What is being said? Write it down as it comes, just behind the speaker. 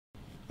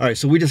All right,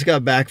 so we just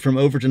got back from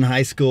Overton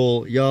High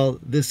School. Y'all,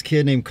 this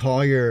kid named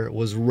Collier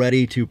was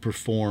ready to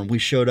perform. We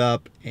showed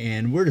up,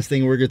 and we're just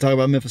thinking we're going to talk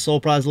about Memphis Soul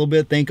Prize a little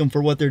bit, thank them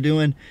for what they're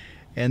doing.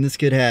 And this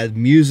kid had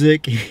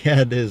music, he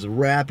had his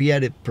rap, he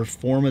had a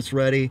performance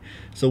ready.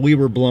 So we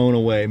were blown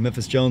away.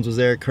 Memphis Jones was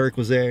there, Kirk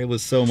was there. It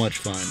was so much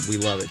fun. We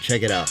love it.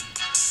 Check it out.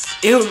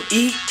 MEMPHIS,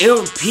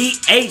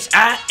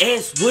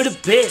 we're the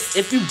best.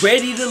 If you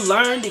ready to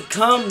learn, then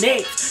come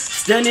next.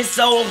 Stunning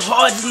so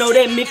hard, you know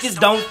that Memphis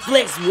don't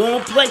flex. We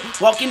won't play,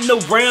 walking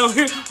around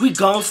here, we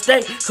gon'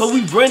 stay. Cause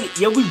we run it,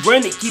 yeah we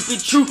run it, keep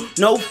it true,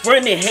 no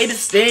frontin'. Haters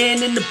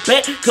stand in the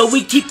back, cause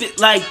we keep it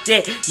like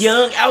that.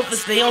 Young alpha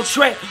stay on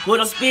track,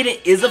 what I'm spitting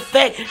is a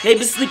fact. They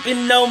been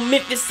sleeping on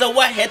Memphis, so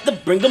I had to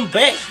bring them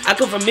back. I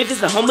come from Memphis,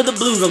 the home of the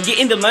blues. I'm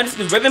getting the money,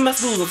 been repping my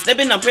schools. I'm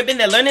stepping, I'm prepping,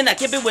 that learning, I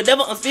kept it,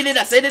 whatever I'm spitting,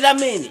 I said it, I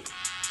meant it.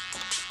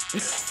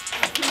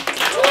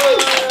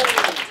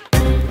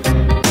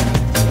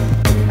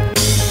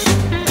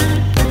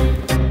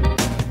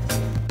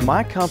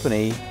 My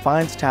company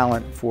finds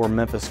talent for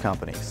Memphis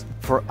companies.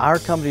 For our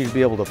company to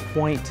be able to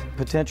point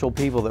potential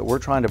people that we're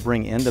trying to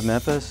bring into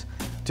Memphis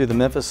to the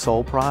Memphis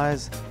Soul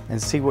Prize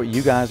and see what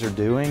you guys are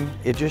doing,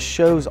 it just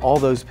shows all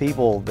those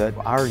people that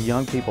our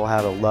young people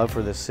have a love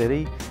for this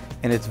city,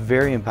 and it's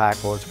very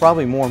impactful. It's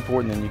probably more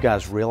important than you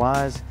guys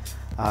realize,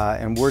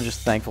 and we're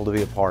just thankful to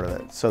be a part of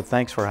it. So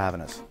thanks for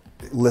having us.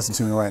 Listen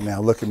to me right now,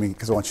 look at me,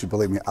 because I want you to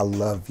believe me, I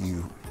love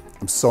you.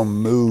 I'm so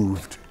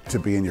moved to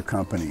be in your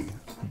company.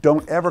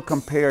 Don't ever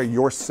compare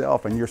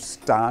yourself and your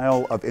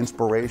style of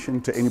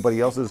inspiration to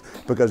anybody else's,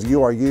 because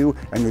you are you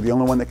and you're the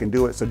only one that can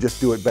do it, so just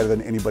do it better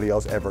than anybody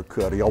else ever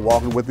could. Are y'all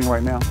walking with me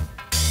right now?